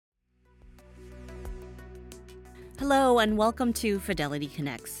Hello and welcome to Fidelity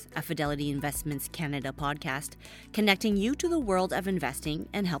Connects, a Fidelity Investments Canada podcast, connecting you to the world of investing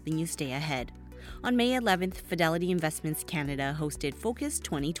and helping you stay ahead. On May 11th, Fidelity Investments Canada hosted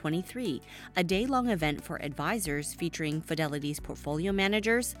FOCUS2023, a day-long event for advisors featuring Fidelity's portfolio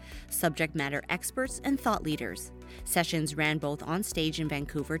managers, subject matter experts, and thought leaders. Sessions ran both on stage in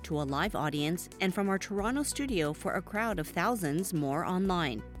Vancouver to a live audience and from our Toronto studio for a crowd of thousands more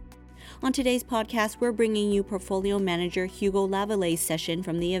online. On today's podcast, we're bringing you portfolio manager Hugo Lavallée's session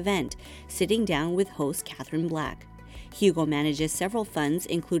from the event, sitting down with host Catherine Black. Hugo manages several funds,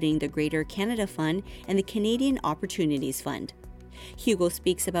 including the Greater Canada Fund and the Canadian Opportunities Fund. Hugo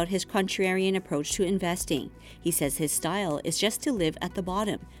speaks about his contrarian approach to investing. He says his style is just to live at the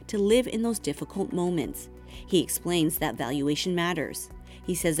bottom, to live in those difficult moments. He explains that valuation matters.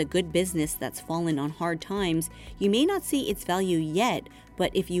 He says a good business that's fallen on hard times, you may not see its value yet,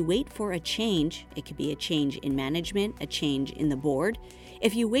 but if you wait for a change, it could be a change in management, a change in the board.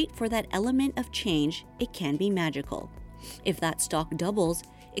 If you wait for that element of change, it can be magical. If that stock doubles,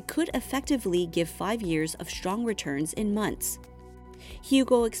 it could effectively give 5 years of strong returns in months.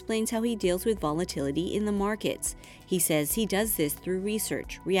 Hugo explains how he deals with volatility in the markets. He says he does this through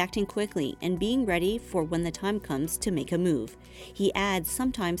research, reacting quickly, and being ready for when the time comes to make a move. He adds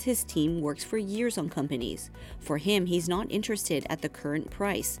sometimes his team works for years on companies. For him, he's not interested at the current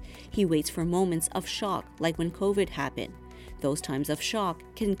price. He waits for moments of shock, like when COVID happened. Those times of shock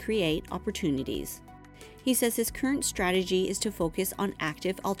can create opportunities. He says his current strategy is to focus on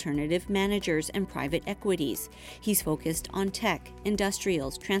active alternative managers and private equities. He's focused on tech,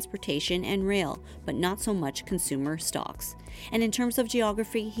 industrials, transportation, and rail, but not so much consumer stocks. And in terms of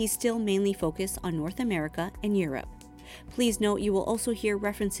geography, he's still mainly focused on North America and Europe. Please note you will also hear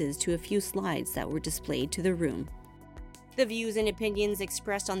references to a few slides that were displayed to the room. The views and opinions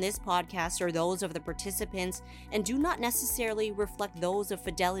expressed on this podcast are those of the participants and do not necessarily reflect those of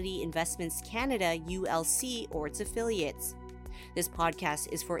Fidelity Investments Canada, ULC, or its affiliates. This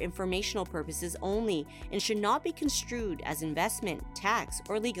podcast is for informational purposes only and should not be construed as investment, tax,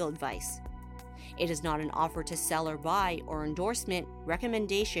 or legal advice. It is not an offer to sell or buy or endorsement,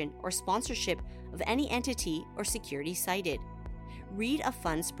 recommendation, or sponsorship of any entity or security cited. Read a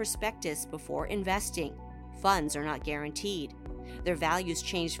fund's prospectus before investing. Funds are not guaranteed. Their values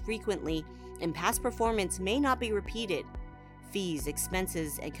change frequently, and past performance may not be repeated. Fees,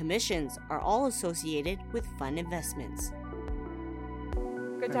 expenses, and commissions are all associated with fund investments.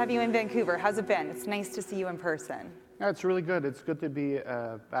 Good to have you in Vancouver. How's it been? It's nice to see you in person. Yeah, it's really good. It's good to be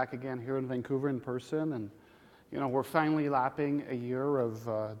back again here in Vancouver in person, and we're finally lapping a year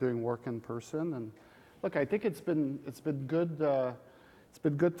of doing work in person. And look, I think it's been good. It's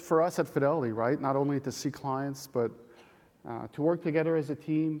been good for us at Fidelity, right? Not only to see clients, but to work together as a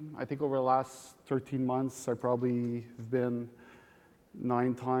team. I think over the last 13 months, I probably have been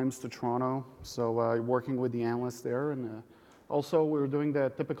 9 times to Toronto. So working with the analysts there. And also we were doing the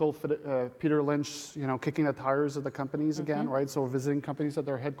typical Peter Lynch, kicking the tires of the companies again, right? So visiting companies at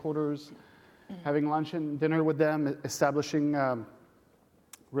their headquarters, having lunch and dinner with them, establishing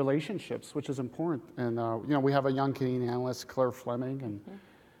relationships, which is important. And we have a young Canadian analyst, Claire Fleming, and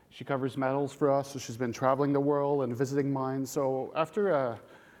she covers metals for us. So she's been traveling the world and visiting mines. So after a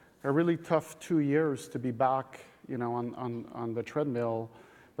really tough 2 years to be back, on the treadmill,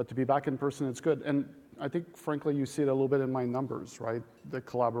 but to be back in person, it's good. And I think, frankly, you see it a little bit in my numbers, right? The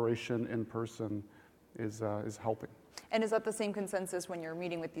collaboration in person is helping. And is that the same consensus when you're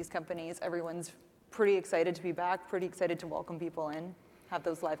meeting with these companies? Everyone's pretty excited to be back, pretty excited to welcome people in? Have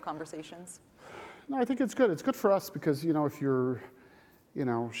those live conversations? No, I think it's good. It's good for us because, if you're,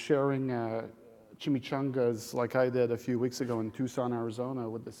 sharing chimichangas like I did a few weeks ago in Tucson, Arizona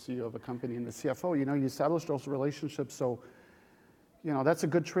with the CEO of a company and the CFO, you establish those relationships. So, that's a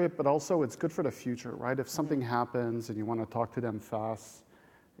good trip, but also it's good for the future, right? If something happens and you want to talk to them fast,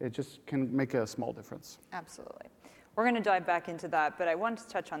 it just can make a small difference. Absolutely. We're going to dive back into that, but I wanted to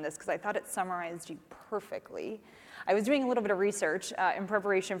touch on this because I thought it summarized you perfectly. I was doing a little bit of research in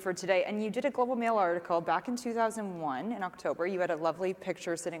preparation for today, and you did a Global Mail article back in 2001 in October. You had a lovely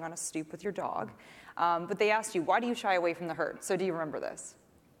picture sitting on a stoop with your dog, but they asked you, why do you shy away from the herd? So do you remember this?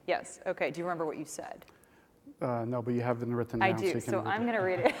 Yes. Okay. Do you remember what you said? No, but you have been written down. I do, so I'm going to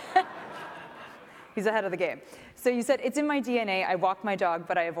read it. He's ahead of the game. So you said, it's in my DNA. I walk my dog,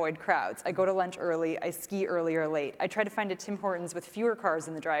 but I avoid crowds. I go to lunch early. I ski early or late. I try to find a Tim Hortons with fewer cars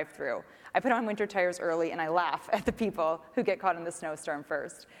in the drive-thru. I put on winter tires early, and I laugh at the people who get caught in the snowstorm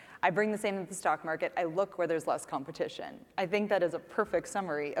first. I bring the same to the stock market. I look where there's less competition. I think that is a perfect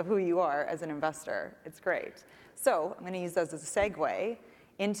summary of who you are as an investor. It's great. So I'm going to use those as a segue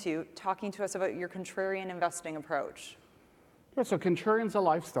into talking to us about your contrarian investing approach. Yeah, so contrarian's a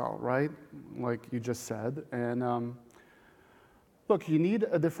lifestyle, right? Like you just said. And look, you need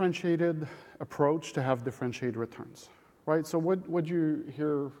a differentiated approach to have differentiated returns, right? So what you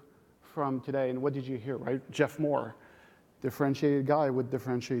hear from today, and what did you hear, right? Jeff Moore, differentiated guy with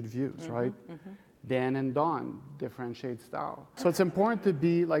differentiated views, right? Dan and Don, differentiated style. So it's important to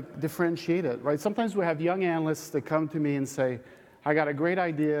be like differentiated, right? Sometimes we have young analysts that come to me and say, I got a great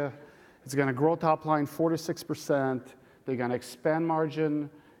idea. It's going to grow top line 4 to 6%. They're going to expand margin,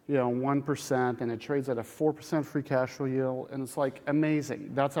 1%, and it trades at a 4% free cash flow yield. And it's like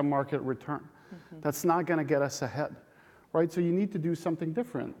amazing. That's a market return. That's not going to get us ahead, right? So you need to do something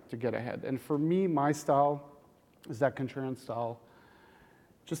different to get ahead. And for me, my style is that contrarian style.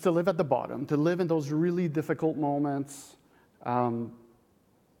 Just to live at the bottom, to live in those really difficult moments.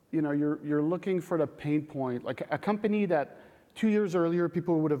 You're looking for the pain point, like a company that 2 years earlier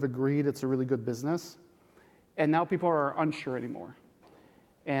people would have agreed it's a really good business, and now people are unsure anymore.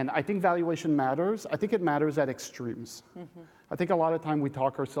 And I think valuation matters. I think it matters at extremes. I think a lot of time we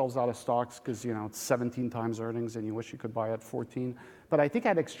talk ourselves out of stocks because it's 17 times earnings and you wish you could buy at 14. But I think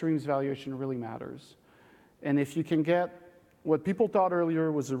at extremes valuation really matters. And if you can get what people thought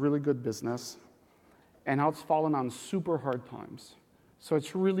earlier was a really good business, and now it's fallen on super hard times. So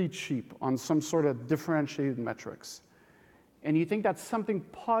it's really cheap on some sort of differentiated metrics. And you think that something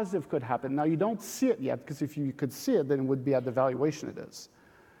positive could happen. Now, you don't see it yet, because if you could see it, then it would be at the valuation it is.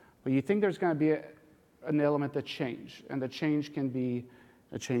 But you think there's going to be an element of change. And the change can be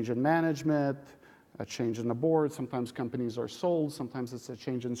a change in management, a change in the board. Sometimes companies are sold. Sometimes it's a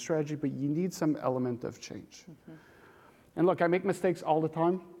change in strategy. But you need some element of change. And look, I make mistakes all the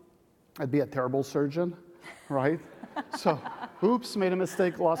time. I'd be a terrible surgeon, right? So, oops, made a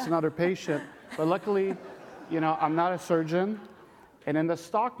mistake, lost another patient. But luckily, I'm not a surgeon. And in the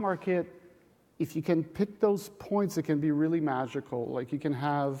stock market, if you can pick those points, it can be really magical. Like you can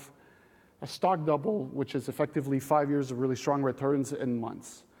have a stock double, which is effectively 5 years of really strong returns in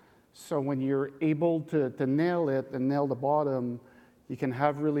months. So when you're able to nail it and nail the bottom, you can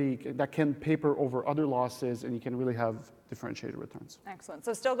have that can paper over other losses, and you can really have differentiated returns. Excellent.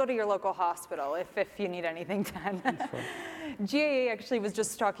 So still go to your local hospital if you need anything done. GAA actually was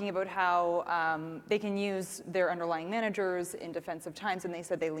just talking about how they can use their underlying managers in defensive times, and they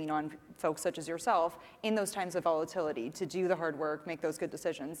said they lean on folks such as yourself in those times of volatility to do the hard work, make those good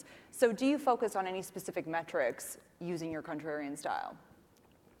decisions. So do you focus on any specific metrics using your contrarian style?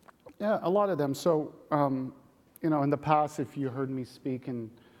 Yeah, a lot of them. So, in the past, if you heard me speak in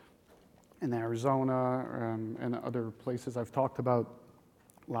Arizona and other places, I've talked about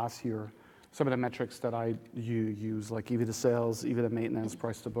last year some of the metrics that I use, like EV to sales, EV to maintenance,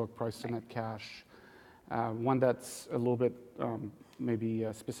 price to book, price to net cash. One that's a little bit maybe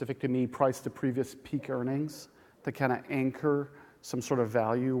specific to me, price to previous peak earnings, to kind of anchor some sort of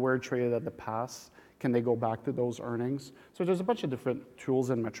value where it traded at the past. Can they go back to those earnings? So there's a bunch of different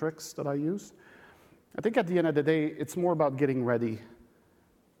tools and metrics that I use. I think at the end of the day, it's more about getting ready.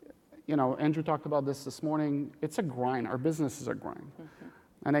 Andrew talked about this morning. It's a grind. Our business is a grind.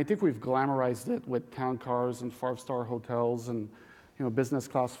 And I think we've glamorized it with town cars and 5-star hotels and business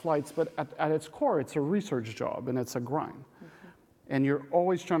class flights. But at its core, it's a research job and it's a grind. And you're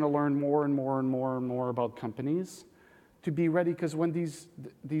always trying to learn more and more and more and more about companies to be ready. Because when these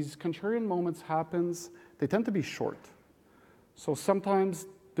contrarian moments happens, they tend to be short. So sometimes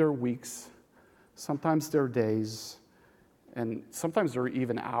they're weeks. Sometimes they're days, and sometimes they're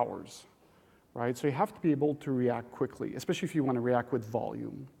even hours, right? So you have to be able to react quickly, especially if you want to react with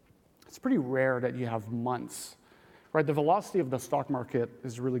volume. It's pretty rare that you have months, right? The velocity of the stock market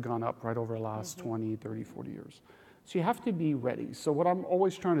has really gone up right over the last 20, 30, 40 years. So you have to be ready. So what I'm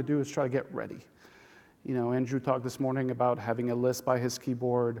always trying to do is try to get ready. Andrew talked this morning about having a list by his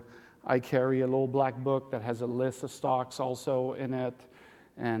keyboard. I carry a little black book that has a list of stocks also in it.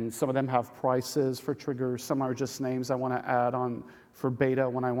 And some of them have prices for triggers. Some are just names I want to add on for beta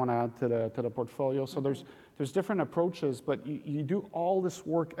when I want to add to the portfolio. So there's different approaches, but you do all this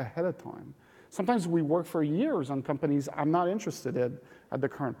work ahead of time. Sometimes we work for years on companies I'm not interested in at the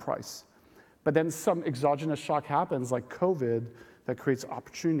current price. But then some exogenous shock happens, like COVID, that creates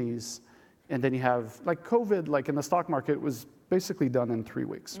opportunities. And then you have, like COVID, like in the stock market, was basically done in 3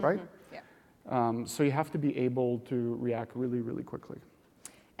 weeks, right? Yeah. So you have to be able to react really, really quickly.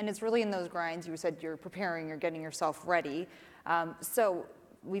 And it's really in those grinds, you said you're preparing, you're getting yourself ready. So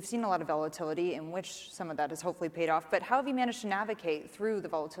we've seen a lot of volatility in which some of that has hopefully paid off, but how have you managed to navigate through the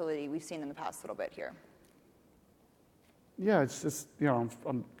volatility we've seen in the past little bit here? Yeah, it's just, I'm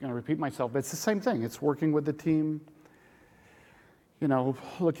going to repeat myself, but it's the same thing. It's working with the team.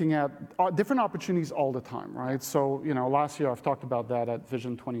 looking at different opportunities all the time, right? So, last year I've talked about that at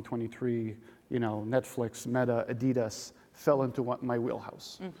Vision 2023, Netflix, Meta, Adidas fell into my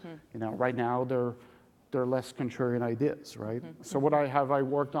wheelhouse. Right now they're less contrarian ideas, right? So what I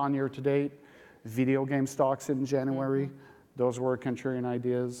worked on year to date, video game stocks in January, those were contrarian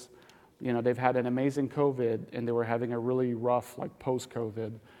ideas. They've had an amazing COVID and they were having a really rough, like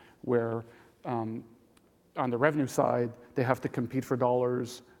post-COVID, where on the revenue side, they have to compete for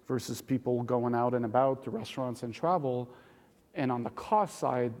dollars versus people going out and about to restaurants and travel. And on the cost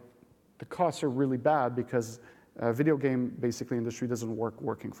side, the costs are really bad because video game basically industry doesn't work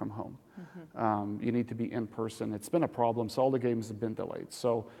working from home. You need to be in person. It's been a problem, so all the games have been delayed.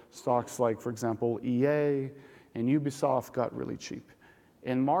 So stocks like, for example, EA and Ubisoft got really cheap.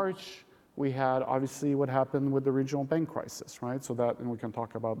 In March, we had obviously what happened with the regional bank crisis, right? So that, and we can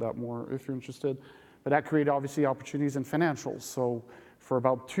talk about that more if you're interested. But that created obviously opportunities in financials. So for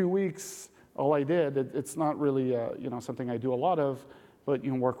about 2 weeks, all I did, it's not really something I do a lot of, but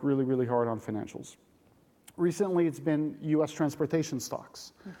you can work really, really hard on financials. Recently, it's been U.S. transportation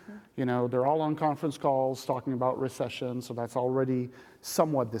stocks. They're all on conference calls talking about recession, so that's already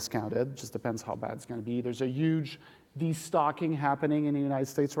somewhat discounted. Just depends how bad it's going to be. There's a huge destocking happening in the United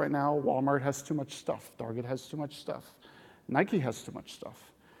States right now. Walmart has too much stuff. Target has too much stuff. Nike has too much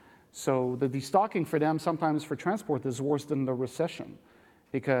stuff. So the destocking for them, sometimes for transport, is worse than the recession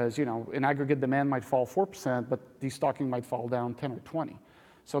because, in aggregate demand might fall 4%, but destocking might fall down 10 or 20.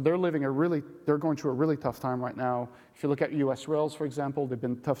 So they're going through a really tough time right now. If you look at U.S. rails, for example, they've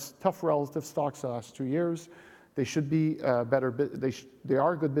been tough relative stocks the last 2 years. They should be better. They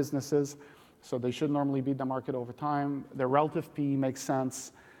are good businesses, so they should normally beat the market over time. Their relative PE makes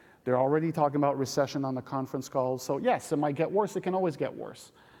sense. They're already talking about recession on the conference calls. So yes, it might get worse. It can always get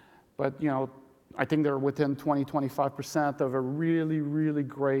worse. But, I think they're within 20-25% of a really, really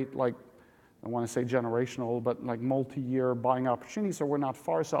great, I want to say generational, but multi-year buying opportunities. So we're not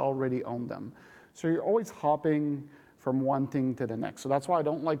far, so I already own them. So you're always hopping from one thing to the next. So that's why I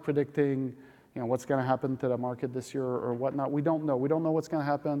don't like predicting, what's going to happen to the market this year or whatnot. We don't know. We don't know what's going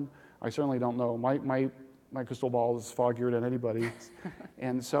to happen. I certainly don't know. My crystal ball is foggier than anybody's.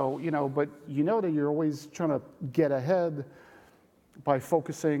 And so, but that you're always trying to get ahead by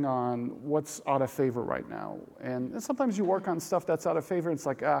focusing on what's out of favor right now. And sometimes you work on stuff that's out of favor, and it's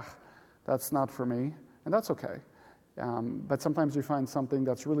like, that's not for me, and that's okay. But sometimes you find something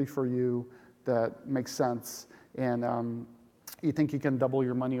that's really for you that makes sense, and you think you can double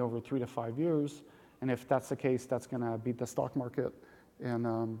your money over 3 to 5 years, and if that's the case, that's going to beat the stock market,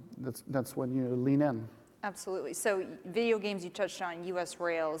 and that's when you lean in. Absolutely. So video games, you touched on U.S.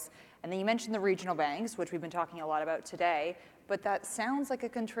 rails, and then you mentioned the regional banks, which we've been talking a lot about today, but that sounds like a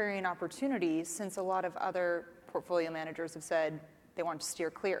contrarian opportunity since a lot of other portfolio managers have said they want to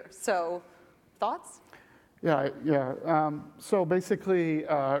steer clear. So thoughts? Yeah. So basically,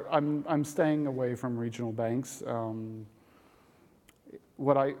 I'm staying away from regional banks.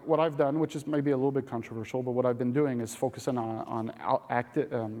 What I've done, which is maybe a little bit controversial, but what I've been doing is focusing on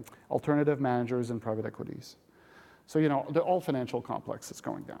alternative managers and private equities. So the all financial complex is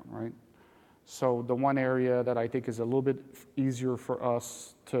going down, right? So the one area that I think is a little bit easier for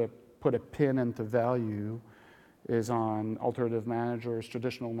us to put a pin into value is on alternative managers,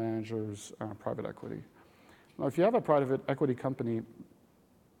 traditional managers, private equity. Now, if you have a private equity company,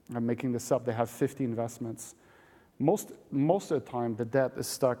 I'm making this up, they have 50 investments. Most of the time, the debt is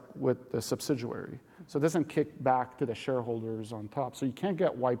stuck with the subsidiary. So it doesn't kick back to the shareholders on top. So you can't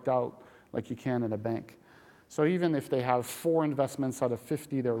get wiped out like you can in a bank. So even if they have 4 investments out of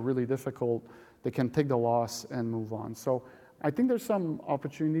 50, they're really difficult, they can take the loss and move on. So I think there's some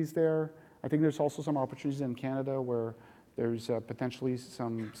opportunities there. I think there's also some opportunities in Canada where there's potentially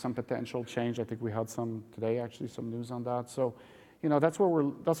some potential change. I think we had some today, actually, some news on that. So, that's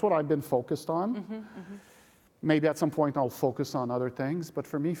what I've been focused on. Maybe at some point I'll focus on other things, but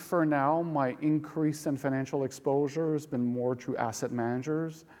for me, for now, my increase in financial exposure has been more through asset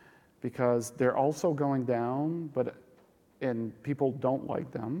managers because they're also going down, and people don't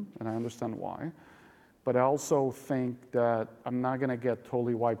like them, and I understand why. But I also think that I'm not going to get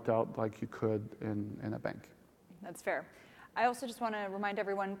totally wiped out like you could in a bank. That's fair. I also just want to remind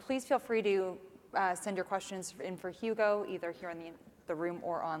everyone, please feel free to send your questions in for Hugo, either here in the room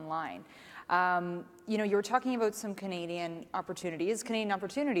or online. You were talking about some Canadian opportunities. Canadian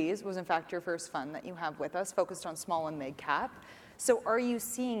Opportunities was in fact your first fund that you have with us, focused on small and mid cap. So are you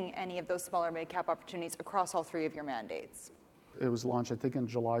seeing any of those smaller mid cap opportunities across all 3 of your mandates? It was launched, I think, in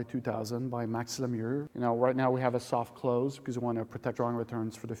July 2000 by Max Lemire. Right now we have a soft close because we want to protect strong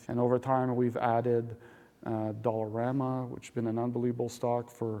returns and over time we've added Dollarama, which has been an unbelievable stock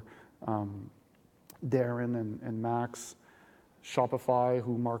for Darren and Max. Shopify,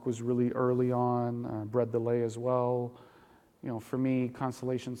 who Mark was really early on, Brett Delay as well. For me,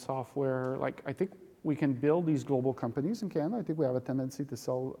 Constellation Software, I think we can build these global companies in Canada. I think we have a tendency to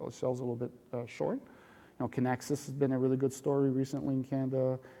sell ourselves a little bit short. Kinaxis has been a really good story recently in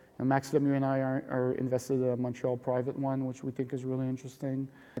Canada. And Max W and I are invested in a Montreal private one, which we think is really interesting.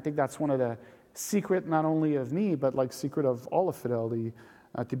 I think that's one of the secret, not only of me, but secret of all of Fidelity,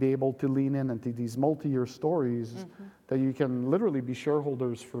 to be able to lean in into these multi-year stories that you can literally be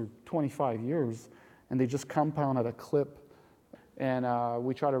shareholders for 25 years, and they just compound at a clip. And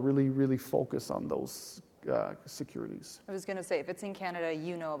we try to really, really focus on those securities. I was going to say, if it's in Canada,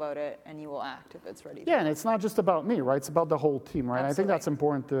 you know about it, and you will act if it's ready. Yeah, and it's not just about me, right? It's about the whole team, right? Absolutely. I think that's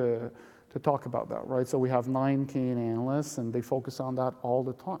important to talk about that, right? So we have 9 Canadian analysts, and they focus on that all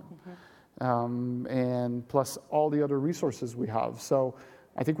the time. And plus all the other resources we have. So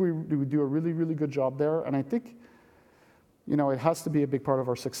I think we do a really, really good job there. And I think, it has to be a big part of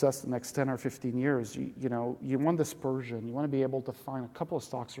our success the next 10 or 15 years. You want dispersion. You want to be able to find a couple of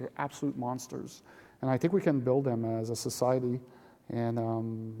stocks that are absolute monsters. And I think we can build them as a society.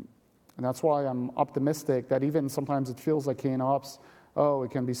 And that's why I'm optimistic that even sometimes it feels like KNOPs,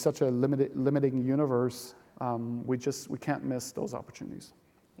 it can be such a limiting universe. We can't miss those opportunities.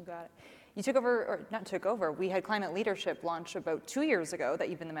 You got it. You took over, or not took over, we had Climate Leadership launch about 2 years ago that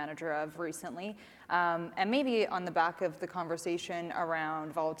you've been the manager of recently. And maybe on the back of the conversation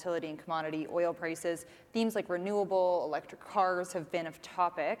around volatility and commodity oil prices, themes like renewable, electric cars have been of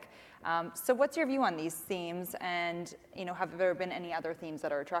topic. So what's your view on these themes? And have there been any other themes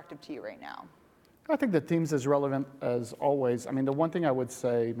that are attractive to you right now? I think the themes is relevant as always. I mean, the one thing I would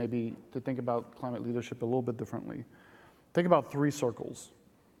say maybe to think about climate leadership a little bit differently, think about 3 circles.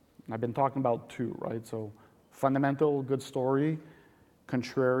 I've been talking about 2, right? So fundamental, good story,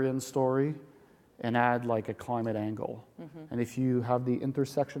 contrarian story, and add a climate angle. And if you have the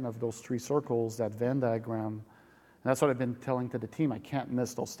intersection of those 3 circles, that Venn diagram, and that's what I've been telling to the team, I can't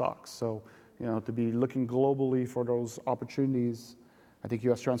miss those stocks. So, to be looking globally for those opportunities, I think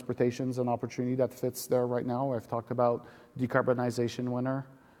U.S. transportation is an opportunity that fits there right now. I've talked about decarbonization winner,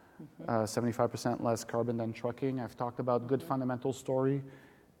 75% less carbon than trucking. I've talked about good fundamental story.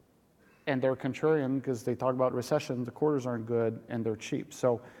 And they're contrarian because they talk about recession, the quarters aren't good, and they're cheap.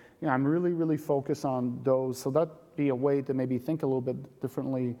 So, I'm really, really focused on those. So that'd be a way to maybe think a little bit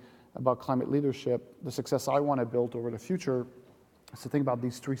differently about climate leadership. The success I want to build over the future is to think about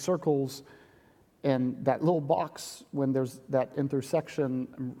these 3 circles and that little box when there's that intersection,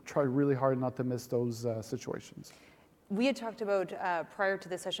 and try really hard not to miss those situations. We had talked about, prior to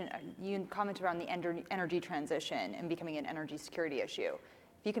this session, you commented around the energy transition and becoming an energy security issue.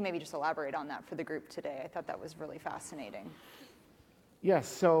 If you can maybe just elaborate on that for the group today. I thought that was really fascinating. Yes,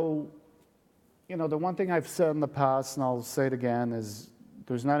 so, the one thing I've said in the past, and I'll say it again, is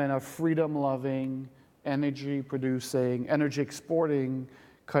there's not enough freedom-loving, energy-producing, energy-exporting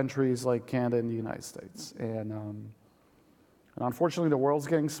countries like Canada and the United States. And unfortunately, the world's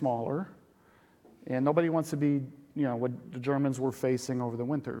getting smaller, and nobody wants to be, what the Germans were facing over the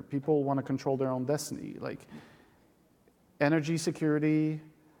winter. People want to control their own destiny. Energy security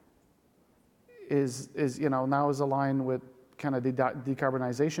is now is aligned with kind of the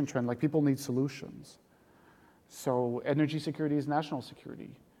decarbonization trend. People need solutions. So energy security is national security.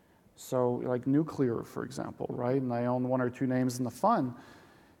 So nuclear, for example, right? And I own 1 or 2 names in the fund.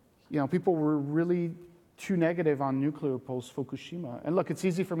 People were really too negative on nuclear post-Fukushima. And look, it's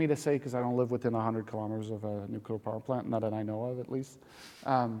easy for me to say because I don't live within 100 kilometers of a nuclear power plant, not that I know of at least.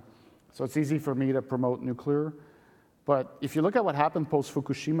 So it's easy for me to promote nuclear. But if you look at what happened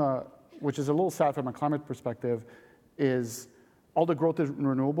post-Fukushima, which is a little sad from a climate perspective, is all the growth in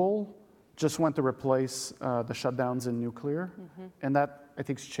renewable just went to replace the shutdowns in nuclear. And that, I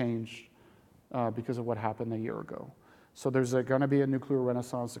think, has changed because of what happened a year ago. So there's going to be a nuclear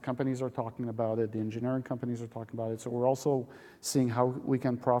renaissance. The companies are talking about it. The engineering companies are talking about it. So we're also seeing how we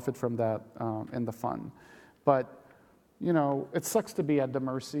can profit from that in the fund. But, it sucks to be at the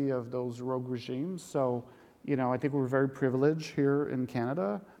mercy of those rogue regimes. So, I think we're very privileged here in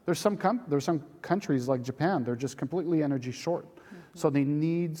Canada. There's some countries like Japan, they're just completely energy short. So they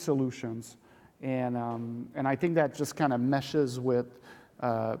need solutions. And I think that just kind of meshes with,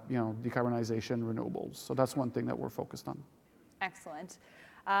 decarbonization, renewables. So that's one thing that we're focused on. Excellent.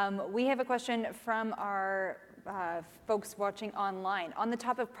 We have a question from our folks watching online. On the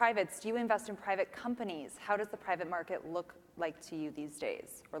top of privates, do you invest in private companies? How does the private market look to you these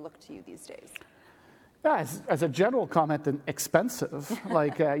days? Yeah, as a general comment, expensive.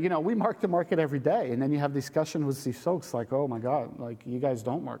 Like, we mark the market every day, and then you have discussion with these folks like, oh my God, like you guys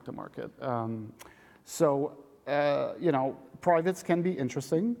don't mark the market. Privates can be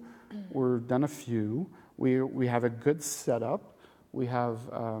interesting. We've done a few. We have a good setup. We have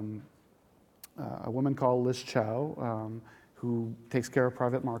a woman called Liz Chow who takes care of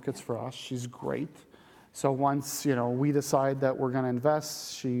private markets for us. She's great. So once we decide that we're going to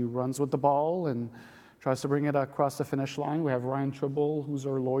invest, she runs with the ball and tries to bring it across the finish line. We have Ryan Tribble, who's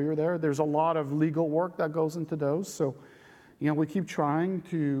our lawyer there. There's a lot of legal work that goes into those. So, we keep trying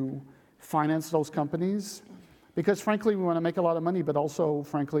to finance those companies because, frankly, we want to make a lot of money, but also,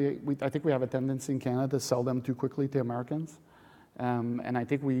 frankly, I think we have a tendency in Canada to sell them too quickly to Americans. And I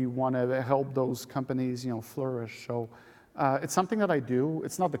think we want to help those companies, flourish. So it's something that I do.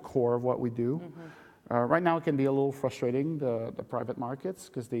 It's not the core of what we do. Mm-hmm. Right now, it can be a little frustrating, the private markets,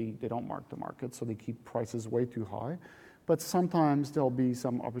 because they don't mark the market, so they keep prices way too high. But sometimes there'll be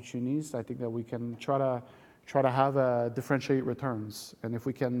some opportunities. I think that we can try to have differentiate returns. And if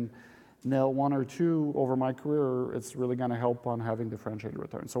we can nail one or two over my career, it's really going to help on having differentiated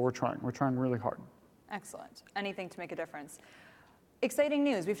returns. So we're trying really hard. Excellent. Anything to make a difference. Exciting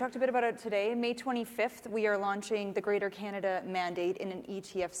news. We've talked a bit about it today. May 25th, we are launching the Greater Canada Mandate in an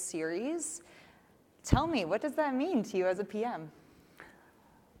ETF series. Tell me, what does that mean to you as a PM?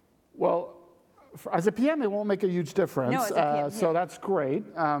 Well, as a PM, it won't make a huge difference. No, as a PM, yeah. So that's great.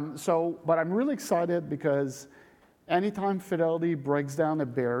 But I'm really excited because anytime Fidelity breaks down a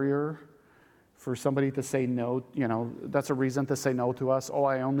barrier for somebody to say no, that's a reason to say no to us. Oh,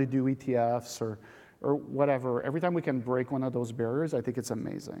 I only do ETFs or whatever. Every time we can break one of those barriers, I think it's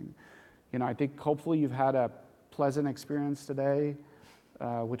amazing. I think hopefully you've had a pleasant experience today.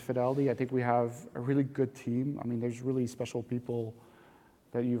 With Fidelity, I think we have a really good team. I mean, there's really special people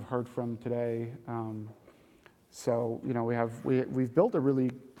that you've heard from today. We've built a really,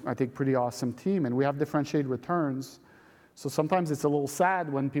 I think, pretty awesome team, and we have differentiated returns. So sometimes it's a little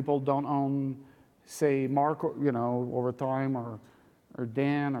sad when people don't own, say, Mark, over time, or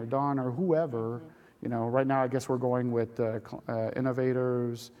Dan, or Don, or whoever. Right now, I guess we're going with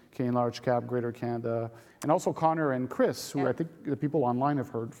Innovators, Canadian Large Cap, Greater Canada, and also Connor and Chris, who I think the people online have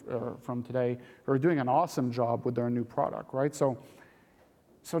heard from today, who are doing an awesome job with their new product, right? So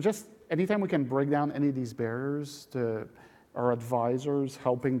just anytime we can break down any of these barriers to our advisors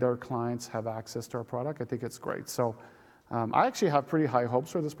helping their clients have access to our product, I think it's great. So I actually have pretty high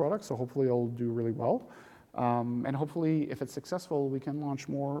hopes for this product, so hopefully it'll do really well. And hopefully, if it's successful, we can launch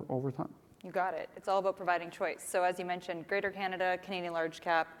more over time. You got it. It's all about providing choice. So as you mentioned, Greater Canada, Canadian Large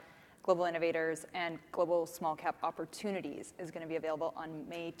Cap, Global Innovators, and Global Small Cap Opportunities is going to be available on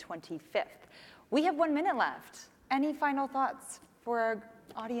May 25th. We have 1 minute left. Any final thoughts for our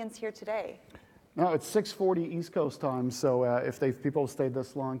audience here today? No, it's 6:40 East Coast time, so if people stayed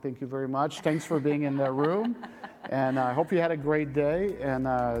this long, thank you very much. Thanks for being in the room, and I hope you had a great day, and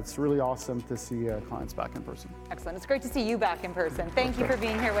it's really awesome to see clients back in person. Excellent. It's great to see you back in person. Thank you for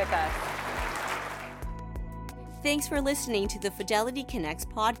being here with us. Thanks for listening to the Fidelity Connects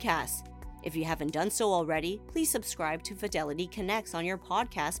podcast. If you haven't done so already, please subscribe to Fidelity Connects on your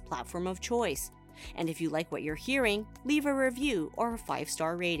podcast platform of choice. And if you like what you're hearing, leave a review or a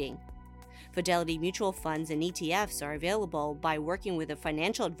 5-star rating. Fidelity mutual funds and ETFs are available by working with a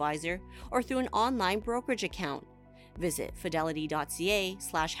financial advisor or through an online brokerage account. Visit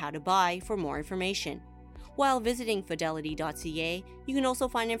fidelity.ca/howtobuy for more information. While visiting fidelity.ca, you can also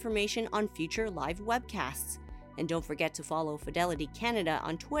find information on future live webcasts. And don't forget to follow Fidelity Canada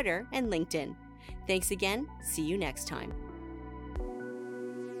on Twitter and LinkedIn. Thanks again. See you next time.